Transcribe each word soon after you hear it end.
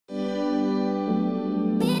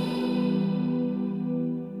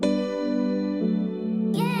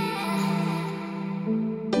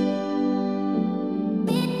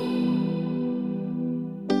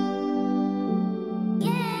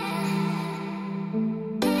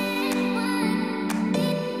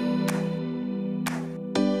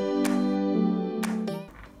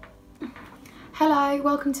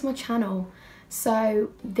welcome to my channel. So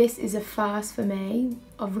this is a first for me.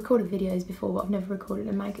 I've recorded videos before, but I've never recorded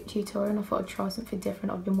a makeup tutorial, and I thought I'd try something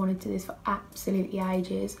different. I've been wanting to do this for absolutely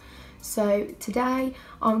ages. So today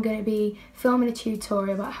I'm going to be filming a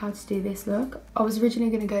tutorial about how to do this look. I was originally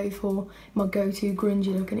going to go for my go-to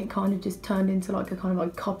grungy look, and it kind of just turned into like a kind of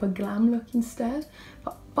like copper glam look instead.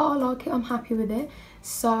 But I like it, I'm happy with it.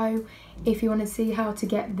 So if you want to see how to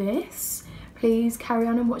get this, please carry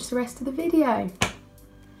on and watch the rest of the video.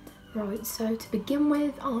 Right, so to begin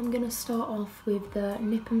with, I'm going to start off with the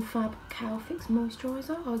Nip and Fab Kale Fix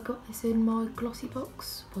Moisturiser. I got this in my glossy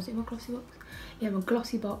box. Was it my glossy box? Yeah, my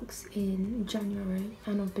glossy box in January,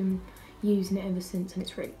 and I've been using it ever since, and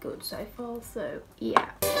it's really good so far, so yeah.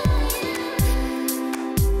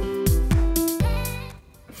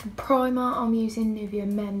 For primer, I'm using Nivea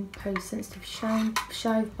Men Post Sensitive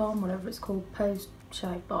Shave Balm, whatever it's called, Post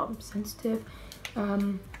Shave Balm Sensitive.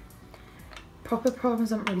 Proper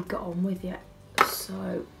primers I haven't really got on with yet,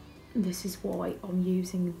 so this is why I'm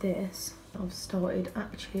using this. I've started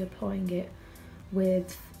actually applying it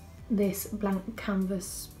with this Blank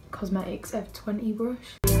Canvas Cosmetics F20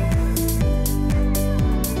 brush.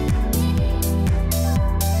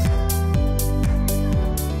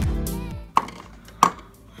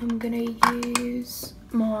 I'm gonna use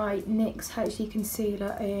my NYX HD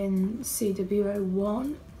Concealer in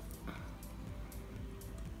CW01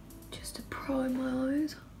 just to prime my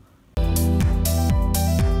eyes.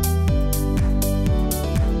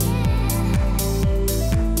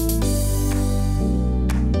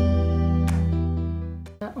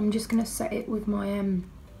 I'm just gonna set it with my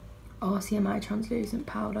RCMA translucent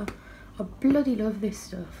powder. I bloody love this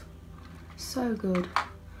stuff, so good.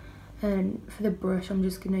 And for the brush, I'm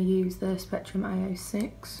just going to use the Spectrum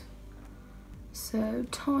AO6. So,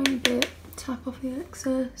 tiny bit, tap off the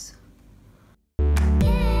excess.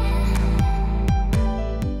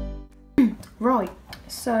 Right,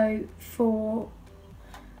 so for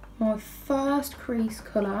my first crease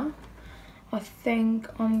colour, I think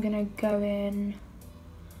I'm going to go in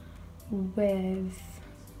with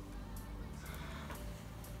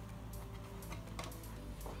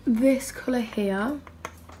this colour here,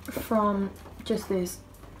 from just this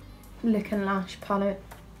Lick and Lash palette.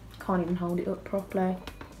 Can't even hold it up properly.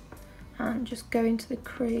 And just go into the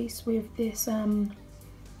crease with this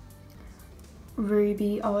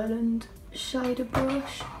Ruby Island shader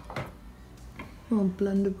brush, or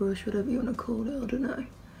blender brush, whatever you want to call it, I don't know.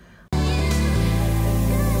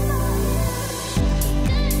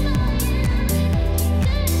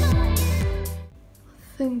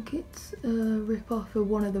 I think it's a rip-off of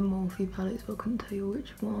one of the Morphe palettes, but I couldn't tell you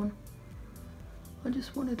which one. I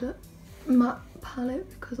just wanted a matte palette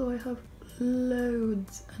because I have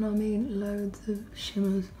loads, and I mean loads, of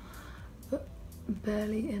shimmers, but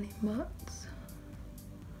barely any mattes.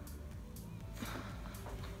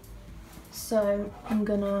 So I'm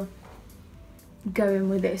gonna go in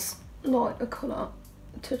with this lighter colour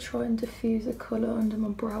to try and diffuse the colour under my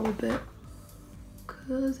brow a bit,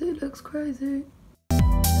 because it looks crazy.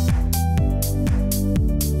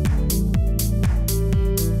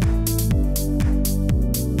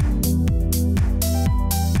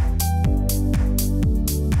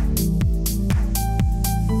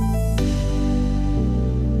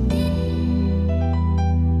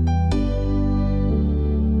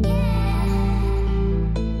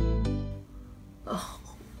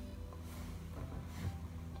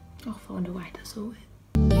 I'll find a way to sort it.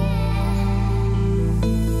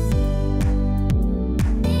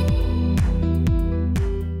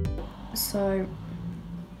 So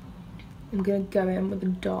I'm gonna go in with a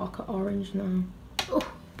darker orange now. Oh,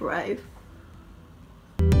 brave.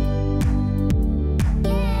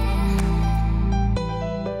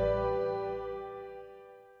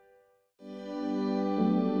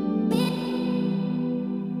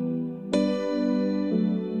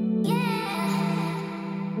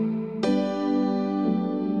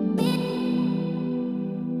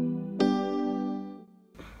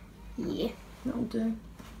 Yeah, that'll do.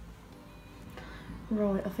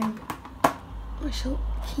 Right, I think I shall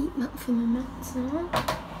keep that for my mattes now.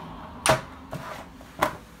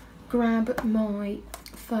 Grab my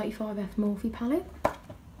 35F Morphe palette.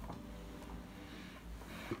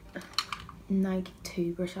 Naked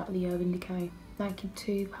 2 brush out of the Urban Decay Naked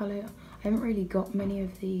 2 palette. I haven't really got many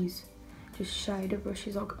of these, just shader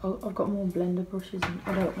brushes. I've got more blender brushes, and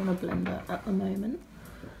I don't want a blender at the moment.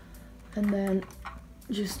 And then,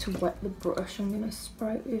 just to wet the brush, I'm going to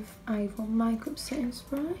spray it with Avon Makeup Setting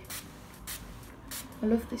Spray. I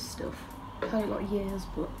love this stuff. I've had it like years,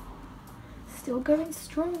 but still going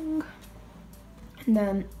strong. And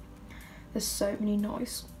then there's so many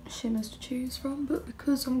nice shimmers to choose from, but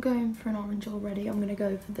because I'm going for an orange already, I'm going to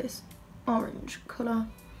go for this orange colour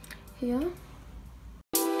here.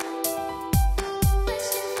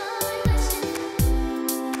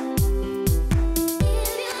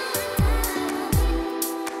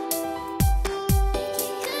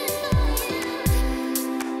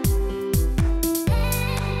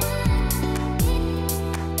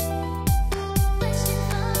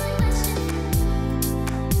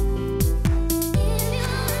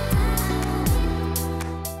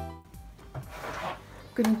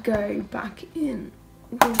 I'm going to go back in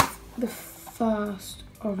with the first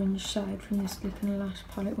orange shade from this Lip and Lash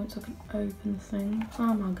palette once I can open the thing.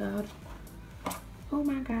 Oh my god. Oh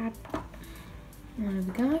my god. There we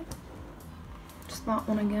go. Just that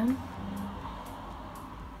one again.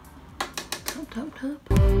 Tap, tap, tap.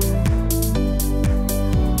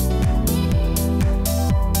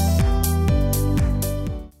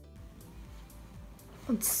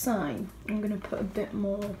 I'd say I'm going to put a bit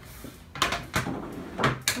more of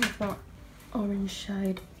that orange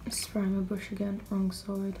shade. Spray my brush again, wrong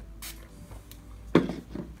side.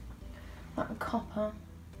 That copper,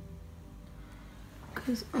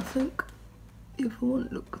 because I think if I want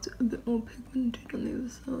it look a bit more pigmented on the other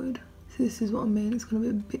side. So this is what I mean, it's gonna be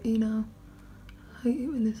a bit bitty now. I hate it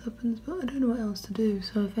when this happens, but I don't know what else to do.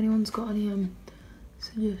 So if anyone's got any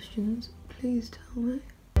suggestions, please tell me.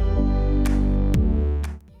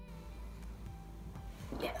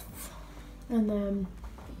 Yes, and then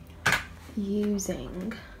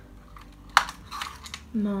using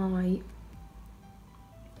my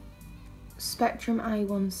Spectrum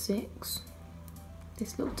A16,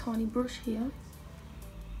 this little tiny brush here,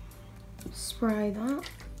 spray that.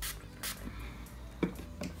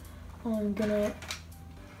 I'm gonna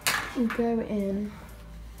go in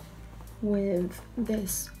with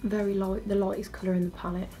this very light, the lightest colour in the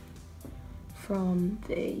palette from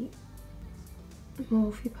the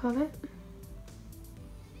Morphe palette.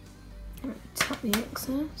 Tap the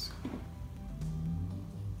excess.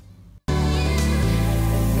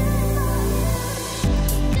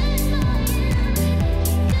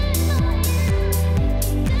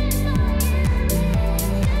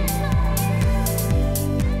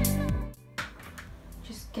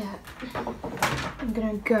 I'm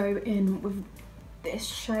gonna go in with this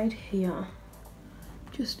shade here,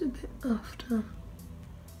 just a bit after the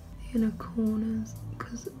inner corners,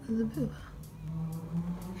 because there's a bit of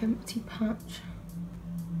a empty patch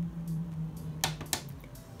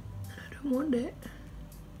and I don't want it.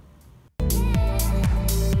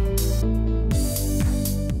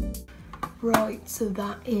 Right, so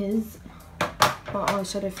that is my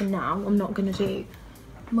eyeshadow for now. I'm not going to do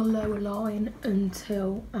my lower line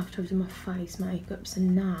until after I've done my face makeup, so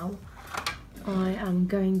now I am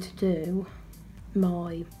going to do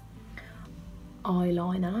my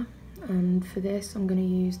eyeliner, and for this I'm going to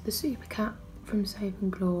use the Super Cat from Safe and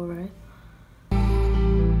Glory.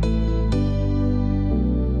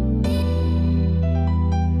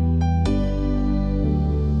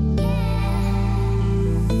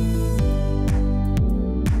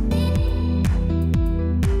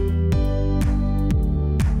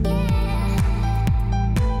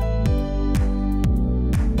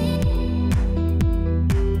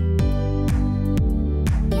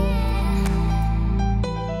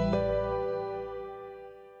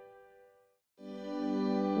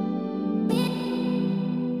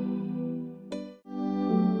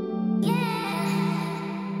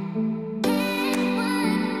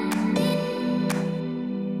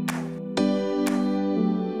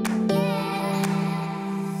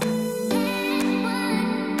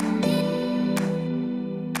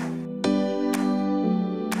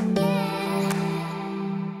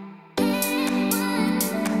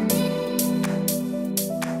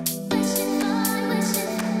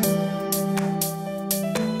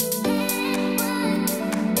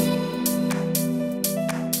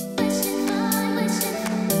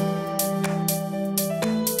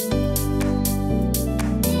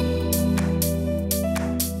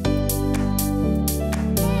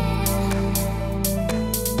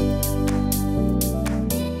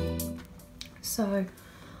 So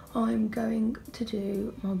I'm going to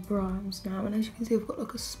do my brows now, and as you can see I've got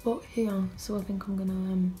like a spot here, so I think I'm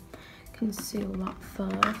gonna conceal that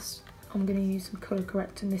first. I'm gonna use some colour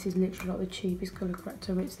corrector, and this is literally like the cheapest colour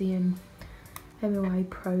corrector. It's the MOA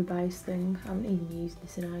Pro Base thing. I haven't even used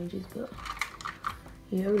this in ages, but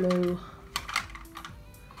YOLO.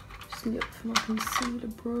 Just look for my concealer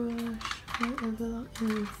brush, whatever that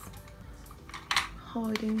is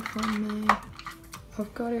hiding from me.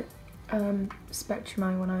 I've got it. Spectrum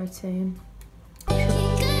A118.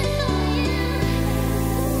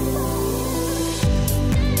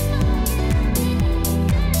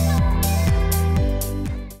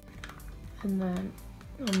 And then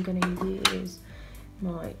I'm going to use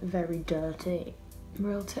my very dirty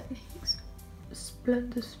Real Techniques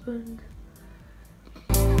Splendor Sponge.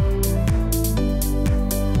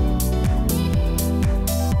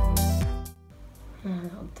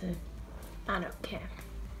 That'll do. I don't care.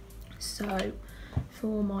 So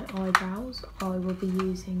for my eyebrows, I will be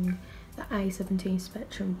using the A17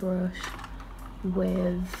 Spectrum brush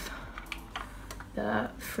with the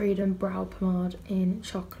Freedom Brow Pomade in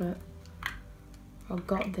Chocolate. I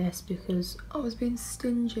got this because I was being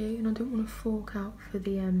stingy and I didn't want to fork out for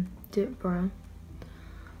the dip brow.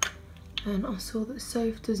 And I saw that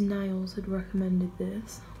Soph Does Nails had recommended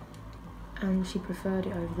this, and she preferred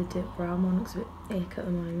it over the dip brow. Mine looks a bit ick at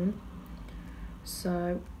the moment.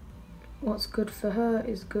 So what's good for her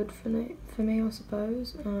is good for me, I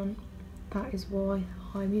suppose, and that is why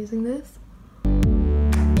I'm using this.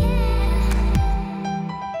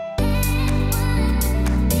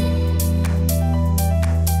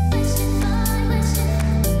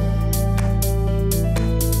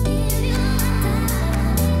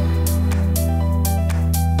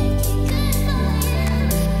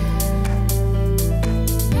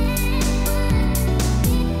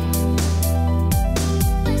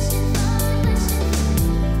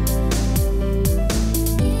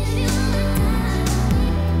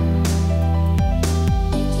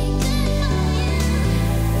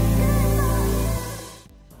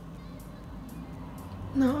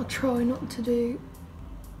 Now I'll try not to do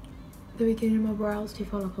the beginning of my brows too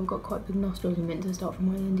far. Like, I've got quite big nostrils. I'm meant to start from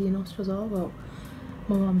where the Indian nostrils are. Well,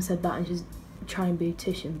 my mum said that and she's trying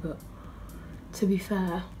beautician, but to be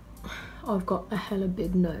fair, I've got a hella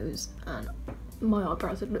big nose and my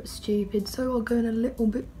eyebrows would look stupid, so I'll go in a little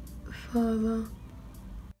bit further.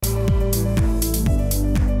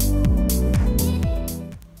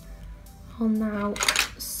 I'll now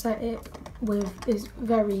set it with this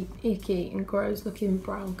very icky and gross looking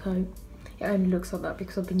brow coat. It only looks like that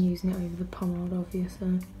because I've been using it over the pomade,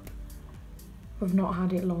 obviously. I've not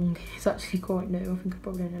had it long. It's actually quite new. I think I've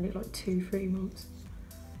probably only had it like 2-3 months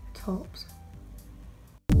tops.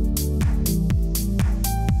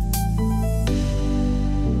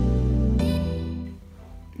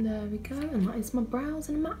 There we go, and that is my brows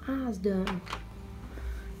and my eyes done.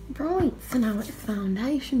 Right, so now it's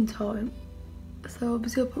foundation time. So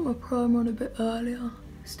obviously I put my primer on a bit earlier.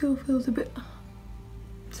 Still feels a bit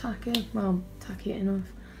tacky. Well, tacky enough.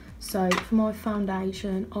 So for my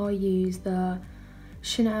foundation, I use the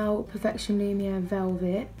Chanel Perfection Lumiere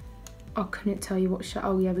Velvet. I couldn't tell you what shade.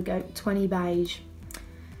 Oh yeah, we go 20 beige,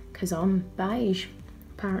 because I'm beige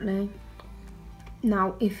apparently.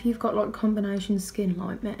 Now if you've got like combination skin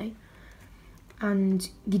like me and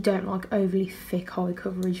you don't like overly thick high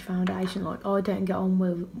coverage foundation, like I don't get on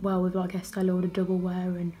well with like Estee Lauder Double Wear,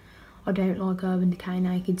 and I don't like Urban Decay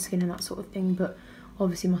Naked Skin and that sort of thing, but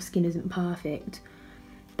obviously my skin isn't perfect.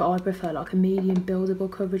 But I prefer like a medium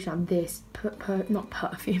buildable coverage. Now this, not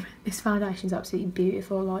perfume, this foundation is absolutely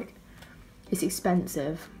beautiful. Like, it's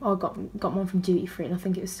expensive. I got one from Duty Free and I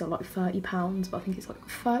think it was still like £30, but I think it's like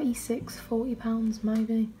 £40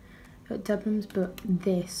 maybe at Debenhams. But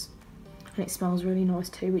this, and it smells really nice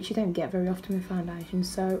too, which you don't get very often with foundations.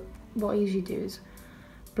 So what I usually do is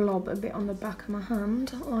blob a bit on the back of my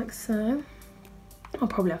hand like so. I'll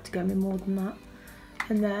probably have to go a bit more than that.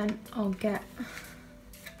 And then I'll get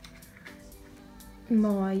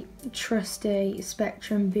my trusty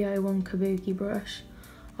Spectrum VO1 Kabuki brush.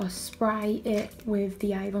 I'll spray it with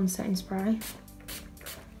the Avon setting spray,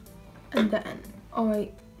 and then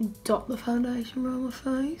I dot the foundation around my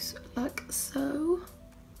face like so.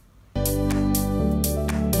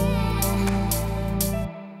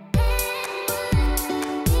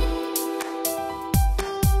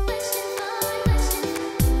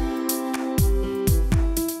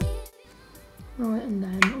 Right, and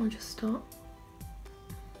then I'll just start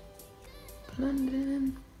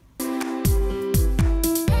blending.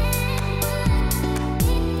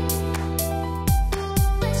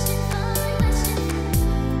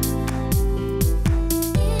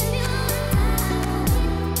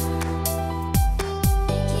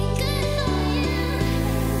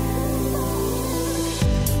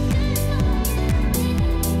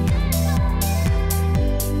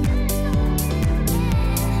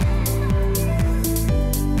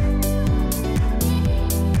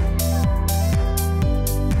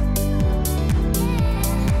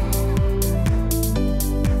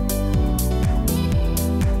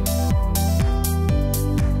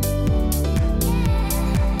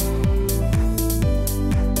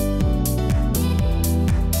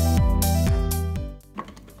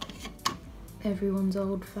 Everyone's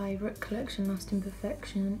old favourite Collection Lasting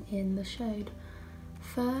Perfection in the shade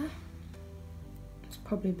Fair.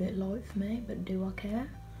 probably a bit light for me, but do I care?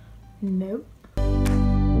 No.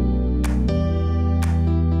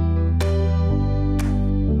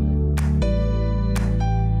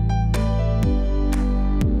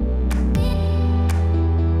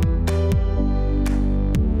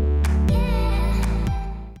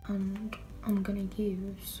 And I'm gonna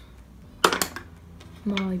use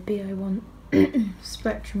my BO1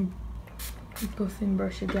 Spectrum buffing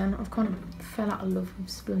brush again. I've kind of fell out of love with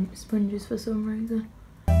sponges for some reason.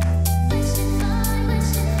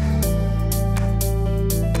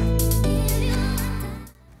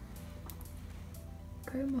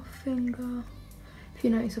 Go my finger. If you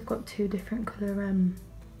notice, I've got two different colour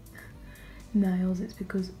nails. It's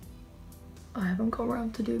because I haven't got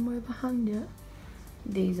around to doing my other hand yet.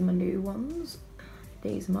 These are my new ones.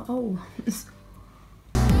 These are my old ones.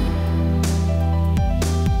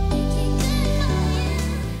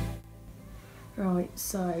 Right,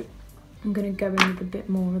 so I'm going to go in with a bit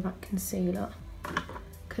more of that concealer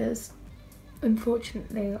because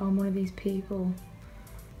unfortunately I'm one of these people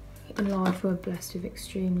in life who are blessed with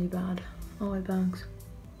extremely bad eye bags.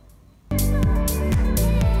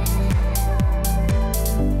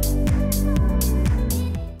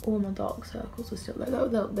 All my dark circles are still there.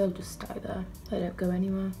 They'll just stay there. They don't go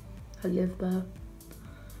anywhere. I live there.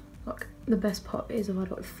 Like, the best part is I've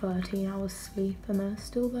had like 13 hours sleep and they're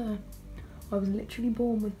still there. I was literally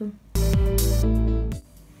born with them.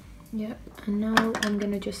 Yep, and now I'm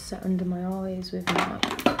gonna just set under my eyes with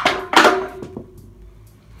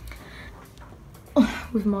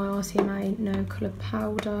my RCMA No Colour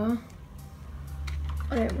powder.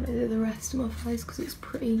 I don't want to do the rest of my face because it's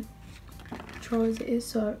pretty dry as it is,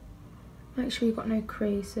 so make sure you've got no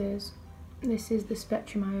creases. This is the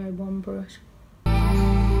Spectrum AO1 brush.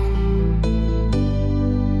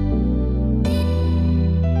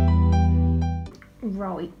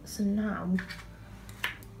 Right, so now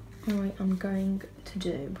I am going to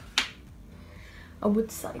do, I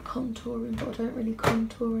would say contouring, but I don't really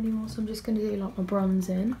contour anymore, so I'm just going to do like my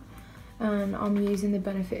bronzing. And I'm using the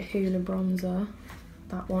Benefit Hoola bronzer,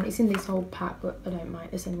 that one. It's in this whole pack, but I don't make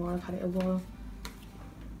this anymore, I've had it a while.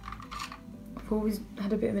 I've always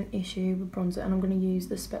had a bit of an issue with bronzer, and I'm going to use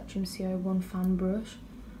the Spectrum CO1 fan brush.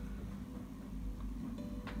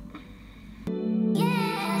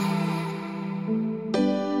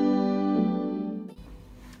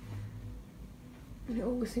 It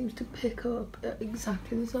always seems to pick up at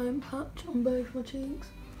exactly the same patch on both my cheeks.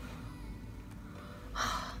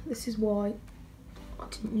 This is why I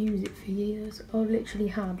didn't use it for years. I've literally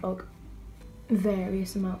had like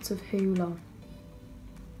various amounts of Hoola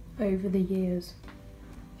over the years,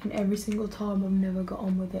 and every single time I've never got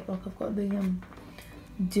on with it. Like, I've got the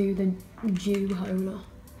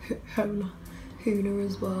Hoola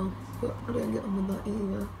as well, but I don't get on with that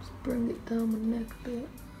either. Just bring it down my neck a bit,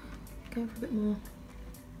 go for a bit more.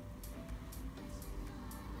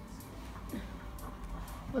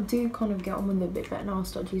 I do kind of get on with it a bit better now. I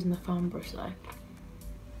started using the fan brush though.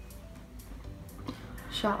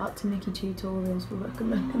 Shout out to Nikki Tutorials for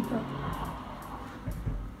recommending that.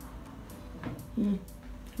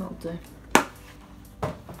 That'll do.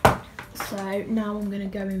 So now I'm going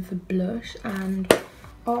to go in for blush, and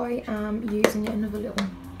I am using another little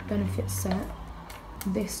Benefit set.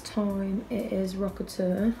 This time it is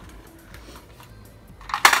Rocketeur,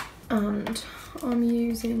 and I'm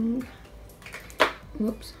using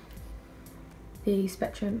the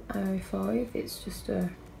Spectrum 05. It's just a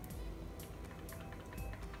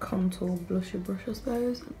contour blusher brush, I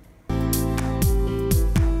suppose.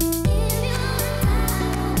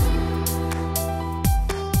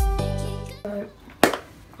 So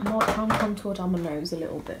I might try and contour down my nose a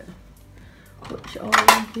little bit, which I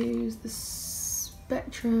will use the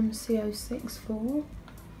Spectrum CO6 for.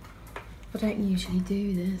 I don't usually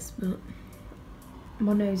do this, but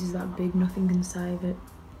my nose is that big, nothing can save it.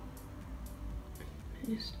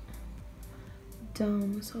 Just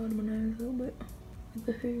down the side of my nose a little bit with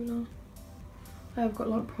the Hoola. I have got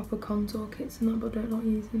like proper contour kits and that, but I don't like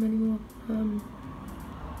using them anymore.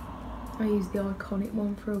 I used the Iconic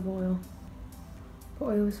one for a while, but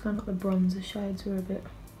I always found that the bronzer shades were a bit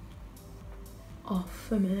off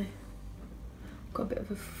for me. I've got a bit of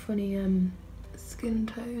a funny skin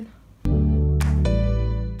tone.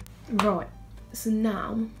 Right, so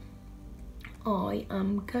now I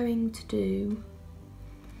am going to do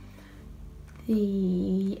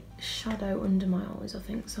the shadow under my eyes, I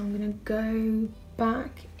think. So I'm going to go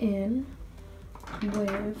back in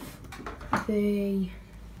with the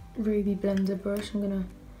Ruby Blender brush. I'm going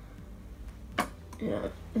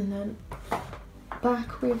to, and then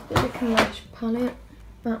back with the Lick and Lash palette,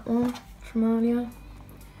 that one from earlier.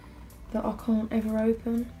 that I can't ever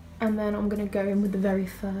open. And then I'm going to go in with the very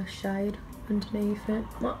first shade underneath it.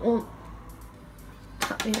 That one.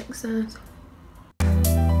 That the excess.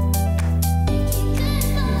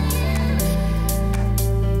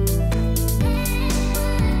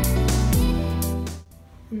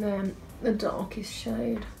 And then the darkest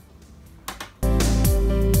shade.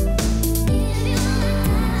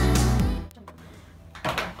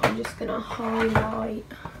 I'm just going to highlight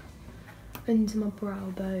under my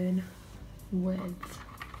brow bone with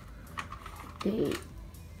the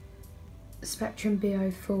Spectrum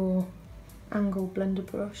B04 angle blender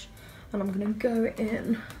brush, and I'm going to go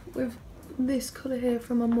in with this colour here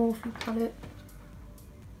from my Morphe palette.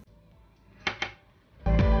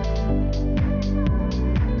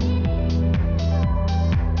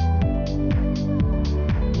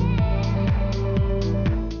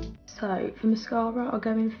 So for mascara, I'll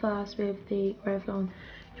go in first with the Revlon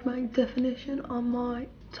Dramatic Definition on my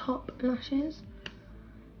top lashes.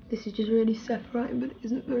 This is just really separating, but it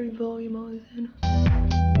isn't very volumizing.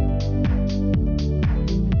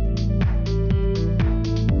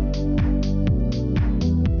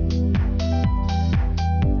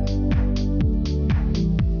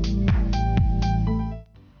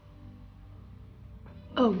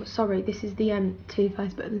 Oh, sorry, this is the Too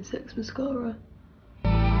Faced Better Than Sex mascara.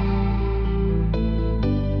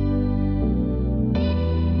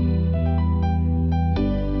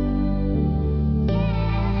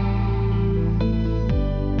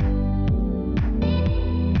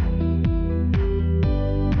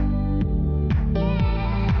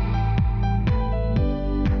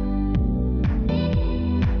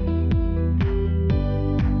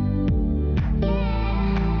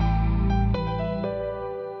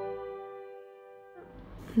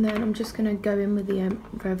 And then I'm just going to go in with the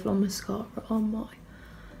Revlon mascara on my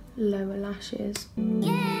lower lashes.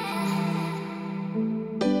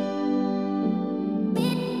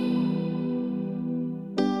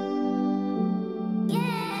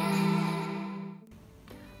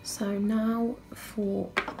 So now for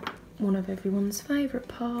one of everyone's favourite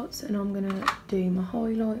parts, and I'm going to do my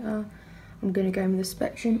highlighter. I'm going to go in with the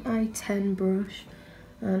Spectrum A10 brush,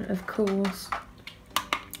 and of course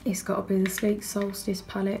it's got to be the Sleek Solstice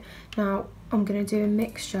palette. Now I'm going to do a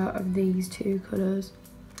mixture of these two colours,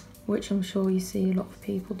 which I'm sure you see a lot of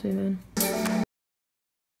people doing.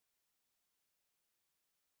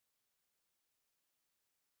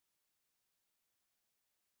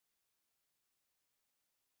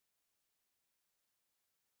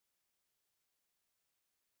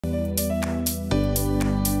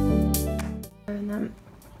 And then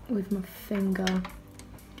with my finger, I'm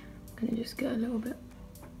going to just get a little bit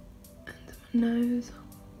nose.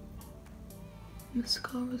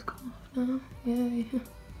 Mascara's come off now. Yay.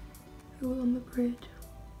 It was on the bridge.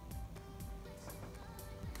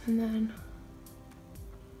 And then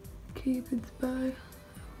Cupid's bow,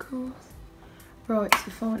 of course. Right,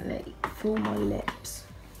 so finally for my lips.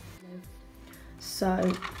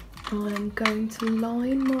 So I'm going to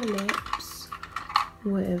line my lips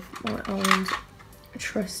with my old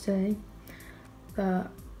trusty,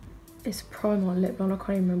 it's a Primark lip balm. I can't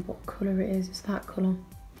even remember what colour it is. It's that colour.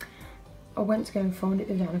 I went to go and find it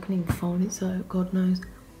the other day and I couldn't even find it, so God knows.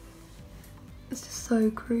 It's just so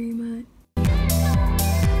creamy. There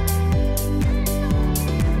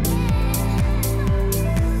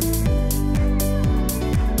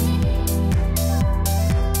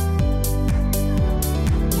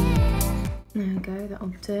we go, that'll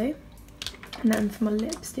do. And then for my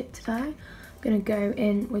lipstick today, I'm going to go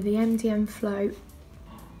in with the MDM Flow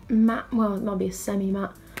matte, well it might be a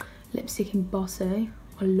semi-matte lipstick in Bossy.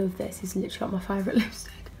 I love this, it's literally like my favourite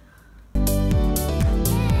lipstick.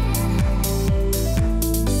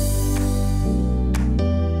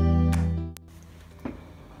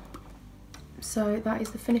 So that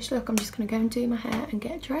is the finished look. I'm just going to go and do my hair and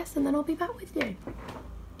get dressed, and then I'll be back with you.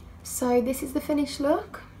 So this is the finished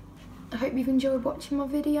look. I hope you've enjoyed watching my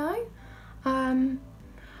video.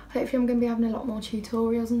 Hopefully I'm going to be having a lot more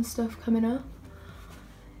tutorials and stuff coming up.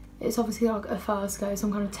 It's obviously like a first go, so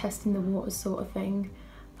I'm kind of testing the waters sort of thing.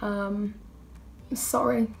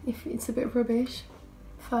 Sorry if it's a bit rubbish,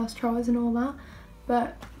 first tries and all that.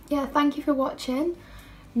 But yeah, thank you for watching.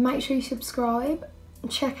 Make sure you subscribe.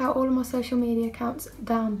 Check out all of my social media accounts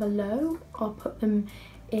down below. I'll put them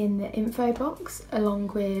in the info box along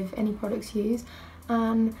with any products used.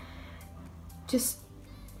 And just,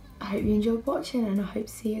 I hope you enjoyed watching, and I hope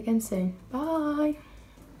to see you again soon. Bye!